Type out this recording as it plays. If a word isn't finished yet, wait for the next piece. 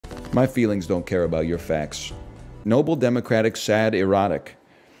My feelings don't care about your facts. Noble, democratic, sad, erotic.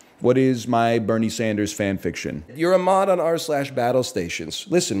 What is my Bernie Sanders fan fiction? You're a mod on r/battle stations.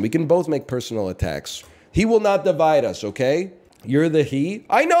 Listen, we can both make personal attacks. He will not divide us, okay? You're the he?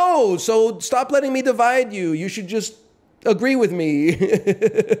 I know, so stop letting me divide you. You should just agree with me.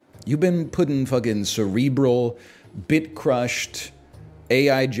 You've been putting fucking cerebral, bit-crushed,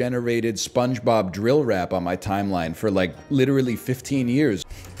 AI-generated SpongeBob drill rap on my timeline for like literally 15 years.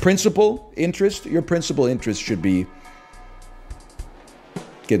 Principal interest? Your principal interest should be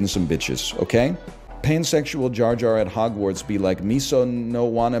getting some bitches, okay? Pansexual Jar Jar at Hogwarts be like, Miso no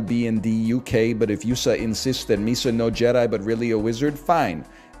wanna be in the UK, but if Yusa insists that Misa no Jedi but really a wizard, fine.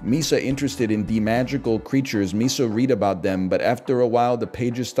 Misa interested in de-magical creatures, Misa read about them, but after a while the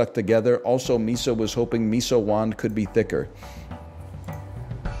pages stuck together. Also, Misa was hoping Misa wand could be thicker.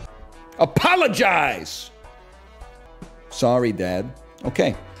 Apologize! Sorry, Dad.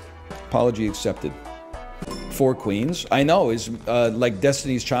 Okay. Apology accepted. 4 queens? I know, is like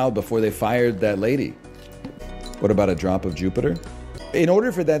Destiny's Child before they fired that lady. What about a drop of Jupiter? In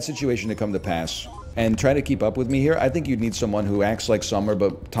order for that situation to come to pass, and try to keep up with me here, I think you'd need someone who acts like summer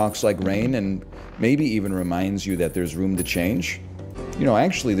but talks like rain, and maybe even reminds you that there's room to change. You know,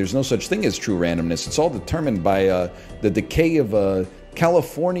 actually, there's no such thing as true randomness. It's all determined by the decay of a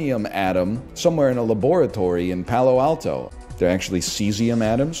californium atom somewhere in a laboratory in Palo Alto. They're actually cesium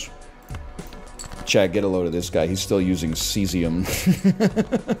atoms. Chad, get a load of this guy. He's still using cesium.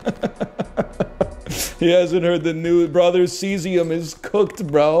 He hasn't heard the news. Brother, cesium is cooked,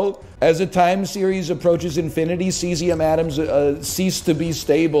 bro. As a time series approaches infinity, cesium atoms cease to be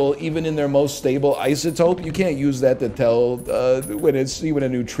stable, even in their most stable isotope. You can't use that to tell when a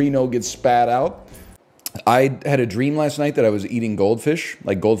neutrino gets spat out. I had a dream last night that I was eating goldfish,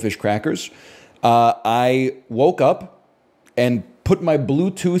 like goldfish crackers. I woke up and put my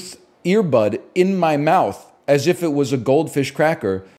Bluetooth earbud in my mouth as if it was a goldfish cracker,